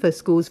in for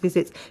schools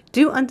visits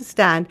do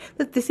understand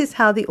that this is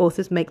how the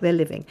authors make their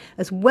living.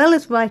 As well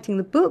as writing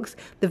the books,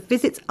 the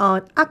visits are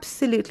an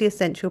absolutely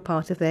essential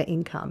part of their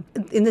income.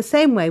 In the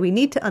same way, we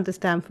need to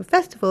understand for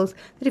festivals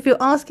that if you're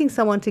asking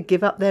someone to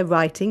give up their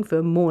writing for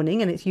a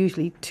morning, and it's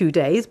usually 2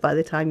 days by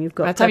the time you've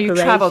got by the time you've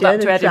travelled up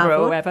to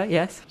Edinburgh or whatever,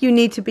 yes, you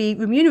need to be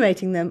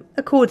remunerating them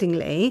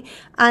accordingly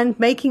and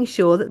making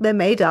sure that they're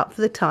made up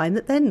for the time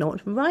that they're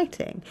not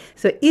writing.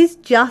 So it is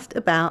just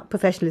about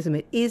professionalism.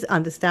 It is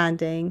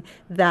understanding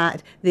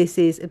that this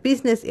is a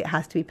business, it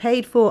has to be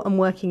paid for, and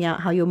working out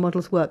how your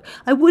models work.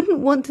 I wouldn't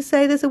want to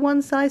say there's a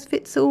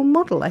one-size-fits-all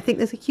model. I think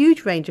there's a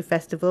huge range of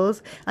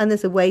festivals and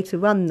there's a way to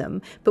run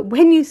them. But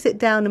when you sit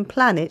down and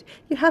plan it,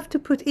 you have to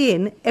put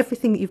in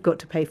everything that you've got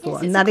to pay for,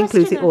 yes, and that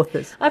includes the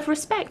authors. Of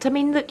respect. I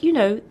mean, that, you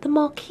know, the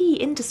marquee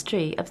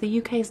industry of the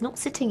UK is not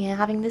sitting here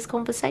having this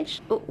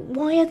conversation.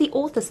 Why are the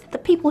authors, the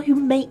people who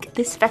make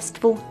this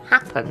festival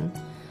happen,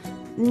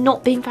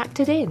 not being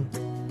factored in?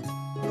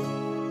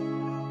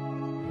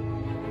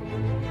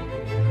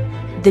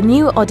 The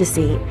New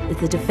Odyssey is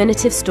the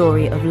definitive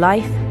story of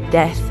life,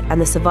 death and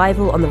the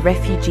survival on the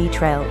refugee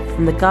trail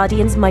from The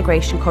Guardian's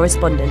migration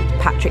correspondent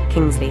Patrick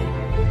Kingsley.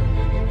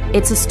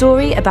 It's a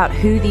story about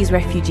who these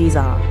refugees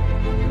are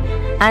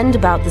and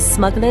about the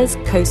smugglers,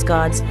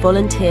 coastguards,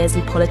 volunteers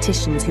and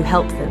politicians who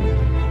help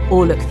them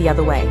all look the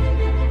other way.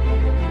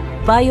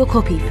 Buy your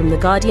copy from The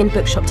Guardian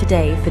bookshop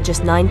today for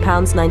just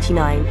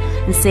 £9.99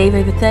 and save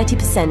over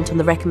 30% on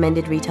the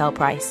recommended retail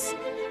price.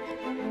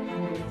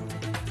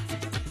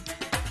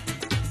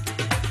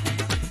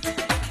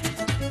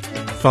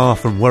 Far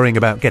from worrying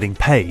about getting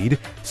paid,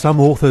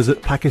 some authors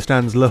at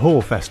Pakistan's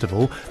Lahore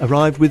festival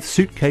arrived with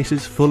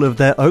suitcases full of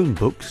their own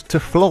books to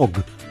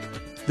flog.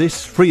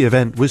 This free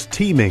event was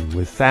teeming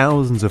with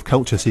thousands of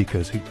culture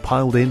seekers who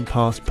piled in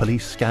past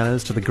police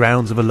scanners to the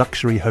grounds of a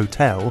luxury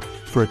hotel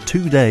for a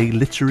 2-day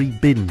literary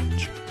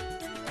binge.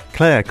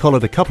 Claire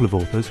collared a couple of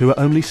authors who are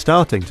only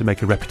starting to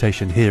make a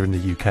reputation here in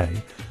the UK.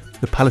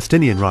 The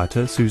Palestinian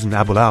writer Susan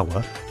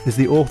Abulawa is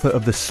the author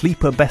of the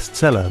sleeper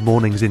bestseller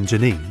Mornings in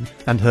Jenin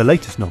and her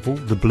latest novel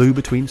The Blue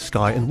Between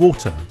Sky and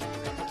Water.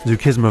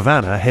 Zukisma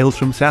Vanna hails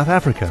from South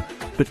Africa,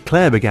 but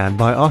Claire began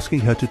by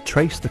asking her to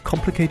trace the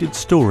complicated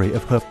story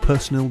of her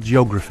personal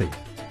geography.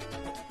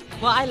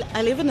 Well,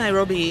 I live in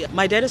Nairobi.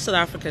 My dad is South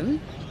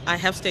African. I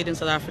have stayed in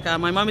South Africa.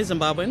 My mom is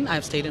Zimbabwean.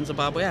 I've stayed in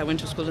Zimbabwe. I went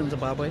to school in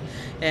Zimbabwe.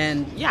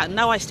 And yeah,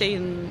 now I stay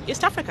in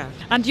East Africa.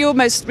 And your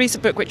most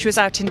recent book, which was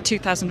out in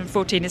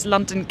 2014, is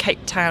London,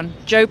 Cape Town,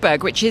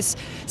 Joburg, which is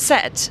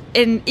set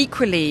in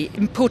equally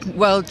important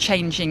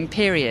world-changing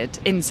period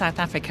in South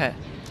Africa.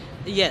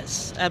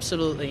 Yes,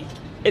 absolutely.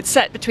 It's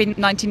set between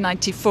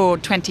 1994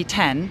 and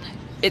 2010.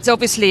 It's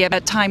obviously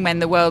a time when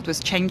the world was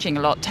changing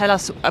a lot. Tell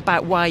us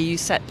about why you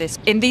set this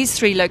in these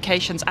three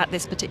locations at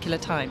this particular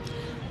time.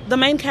 The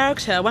main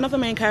character, one of the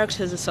main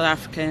characters is South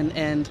African,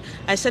 and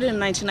I said it in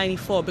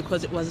 1994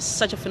 because it was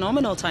such a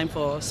phenomenal time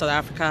for South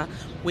Africa.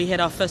 We had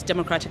our first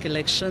democratic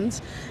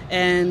elections,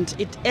 and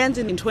it ends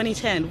in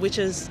 2010, which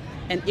is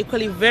an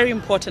equally very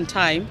important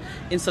time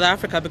in South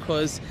Africa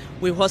because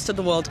we hosted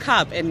the World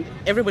Cup and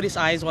everybody's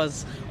eyes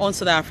was on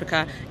South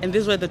Africa, and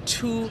these were the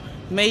two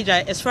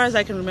major, as far as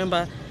I can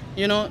remember,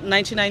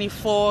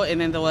 1994, and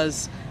then there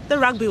was the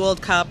Rugby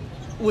World Cup,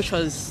 which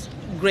was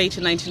great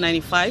in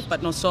 1995,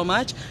 but not so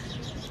much.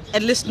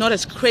 At least not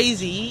as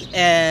crazy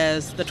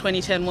as the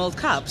 2010 World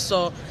Cup.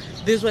 So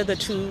these were the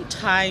two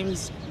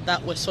times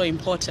that were so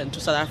important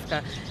to South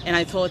Africa. And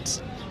I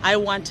thought I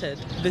wanted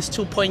these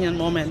two poignant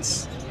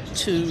moments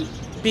to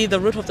be the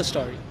root of the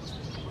story.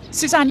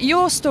 Suzanne,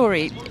 your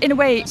story, in a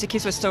way,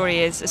 Zukiswa's story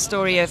is a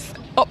story of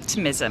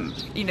optimism.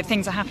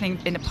 Things are happening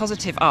in a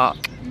positive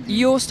arc.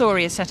 Your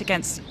story is set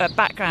against a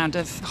background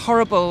of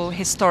horrible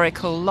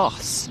historical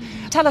loss.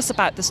 Tell us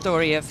about the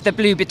story of The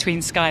Blue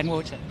Between Sky and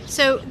Water.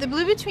 So The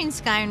Blue Between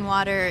Sky and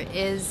Water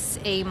is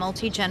a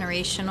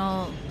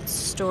multi-generational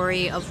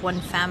story of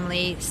one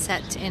family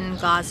set in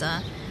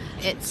Gaza.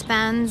 It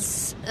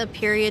spans a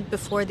period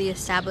before the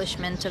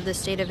establishment of the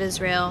State of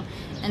Israel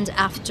and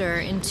after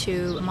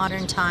into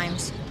modern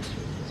times.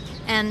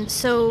 And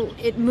so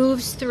it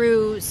moves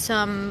through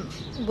some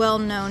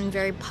well-known,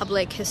 very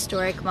public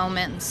historic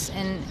moments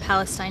in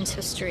Palestine's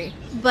history.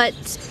 But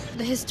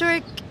the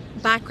historic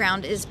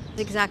background is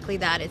exactly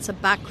that. It's a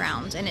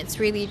background, and it's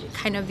really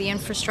kind of the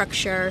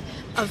infrastructure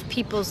of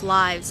people's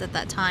lives at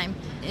that time,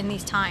 in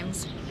these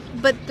times.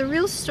 But the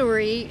real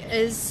story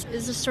is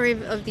the story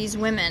of these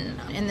women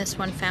in this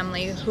one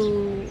family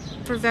who,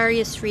 for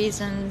various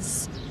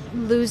reasons,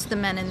 lose the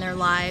men in their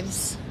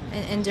lives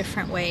in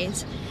different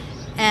ways.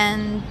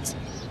 And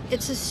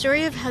it's a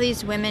story of how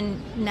these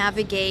women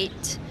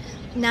navigate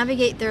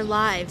their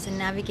lives and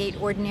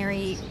navigate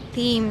ordinary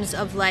themes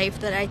of life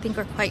that I think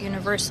are quite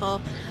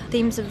universal.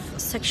 Themes of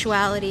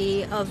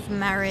sexuality, of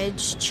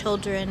marriage,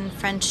 children,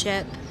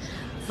 friendship,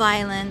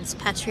 violence,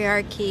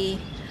 patriarchy,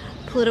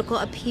 political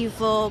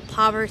upheaval,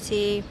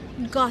 poverty,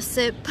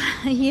 gossip,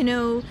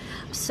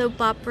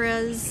 soap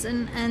operas.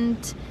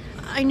 And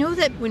I know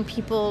that when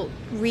people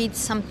read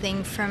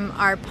something from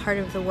our part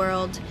of the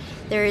world,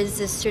 there is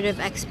this sort of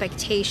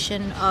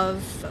expectation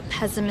of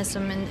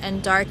pessimism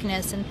and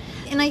darkness.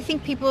 And I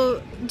think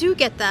people do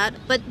get that,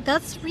 but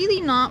that's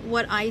really not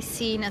what I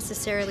see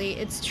necessarily.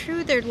 It's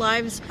true their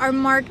lives are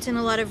marked in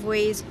a lot of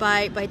ways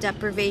by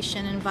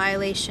deprivation and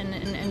violation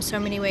in so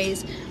many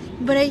ways.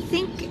 But I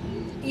think,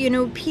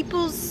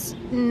 people's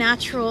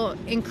natural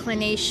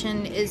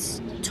inclination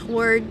is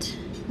toward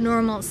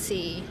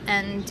normalcy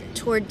and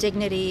toward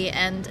dignity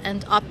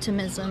and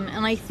optimism.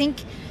 And I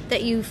think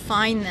that you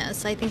find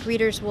this. I think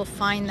readers will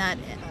find that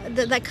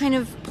kind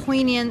of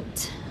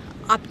poignant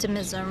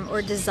optimism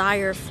or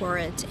desire for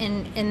it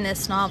in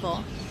this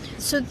novel.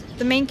 So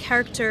the main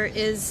character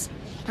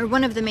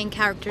one of the main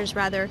characters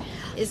rather,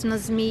 is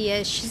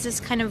Nazmiya. She's this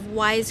kind of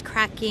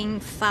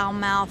wisecracking,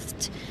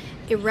 foul-mouthed,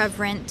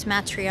 irreverent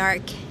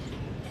matriarch.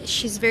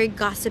 She's very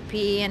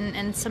gossipy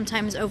and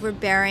sometimes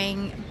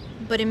overbearing,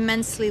 but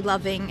immensely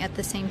loving at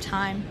the same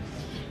time.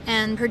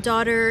 And her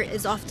daughter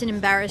is often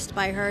embarrassed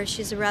by her.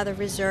 She's a rather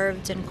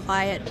reserved and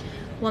quiet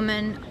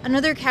woman.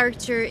 Another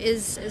character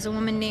is a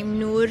woman named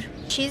Noor.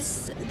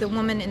 She's the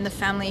woman in the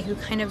family who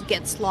kind of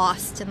gets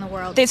lost in the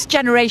world. It's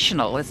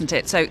generational, isn't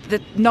it? So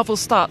the novel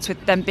starts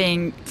with them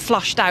being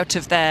flushed out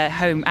of their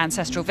home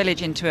ancestral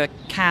village into a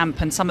camp,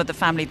 and some of the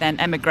family then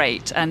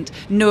emigrate. And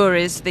Noor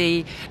is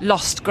the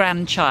lost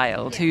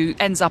grandchild who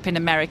ends up in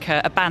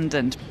America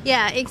abandoned.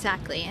 Yeah,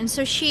 exactly. And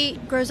so she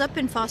grows up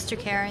in foster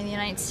care in the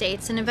United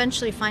States and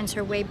eventually finds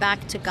her way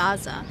back to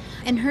Gaza.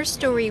 And her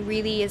story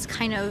really is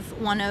kind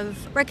of one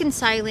of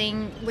reconciling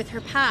with her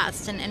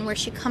past and where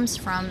she comes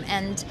from,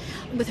 and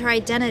with her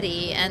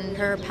identity and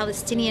her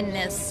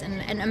Palestinianness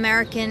and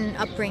American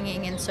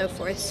upbringing and so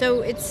forth.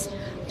 So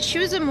she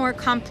was a more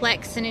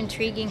complex and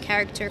intriguing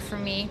character for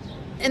me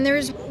And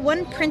there's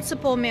one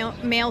principal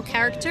male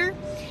character,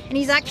 and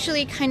he's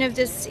actually kind of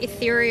this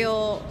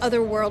ethereal,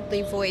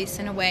 otherworldly voice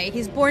in a way.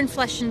 He's born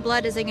flesh and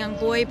blood as a young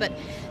boy, but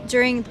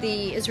during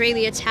the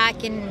Israeli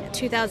attack in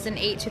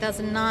 2008,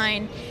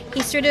 2009,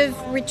 he sort of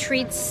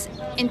retreats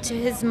into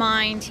his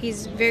mind.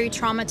 He's very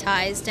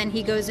traumatized, and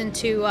he goes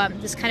into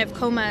this kind of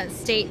coma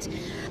state.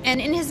 And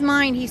in his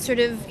mind,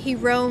 he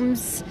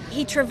roams,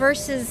 he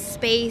traverses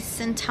space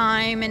and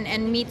time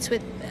and meets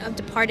with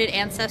departed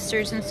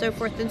ancestors and so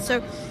forth. And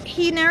so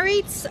he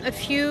narrates a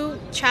few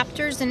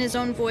chapters in his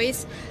own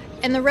voice,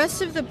 and the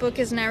rest of the book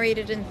is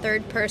narrated in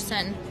third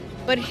person.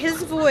 But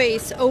his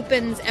voice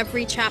opens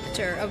every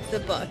chapter of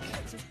the book.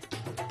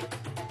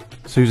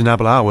 Susan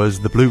Abel-Hour's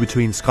The Blue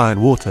Between Sky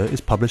and Water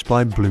is published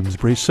by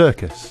Bloomsbury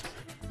Circus.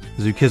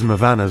 Zukism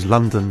Havana's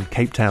London,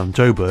 Cape Town,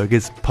 Joburg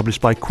is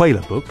published by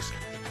Quayler Books,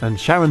 and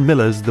Sharon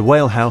Miller's The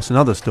Whale House and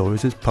Other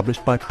Stories is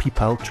published by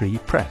Peepal Tree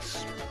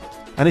Press.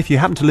 And if you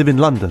happen to live in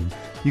London,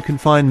 you can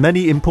find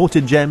many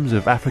imported gems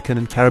of African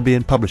and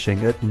Caribbean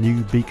publishing at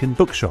New Beacon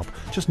Bookshop,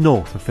 just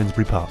north of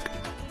Finsbury Park.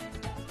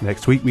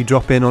 Next week we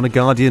drop in on a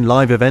Guardian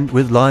live event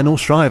with Lionel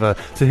Shriver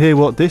to hear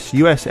what this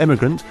US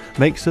emigrant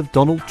makes of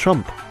Donald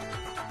Trump.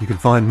 You can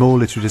find more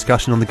literary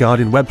discussion on the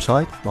Guardian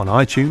website, on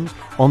iTunes,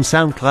 on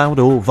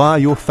SoundCloud, or via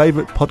your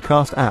favourite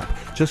podcast app.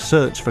 Just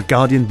search for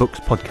Guardian Books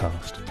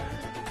Podcast.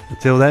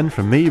 Until then,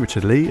 from me,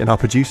 Richard Lee, and our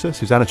producer,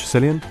 Susanna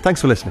Tresillian,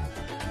 thanks for listening.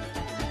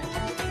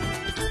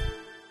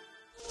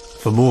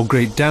 For more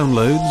great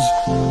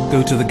downloads,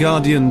 go to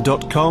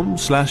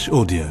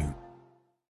theguardian.com/audio.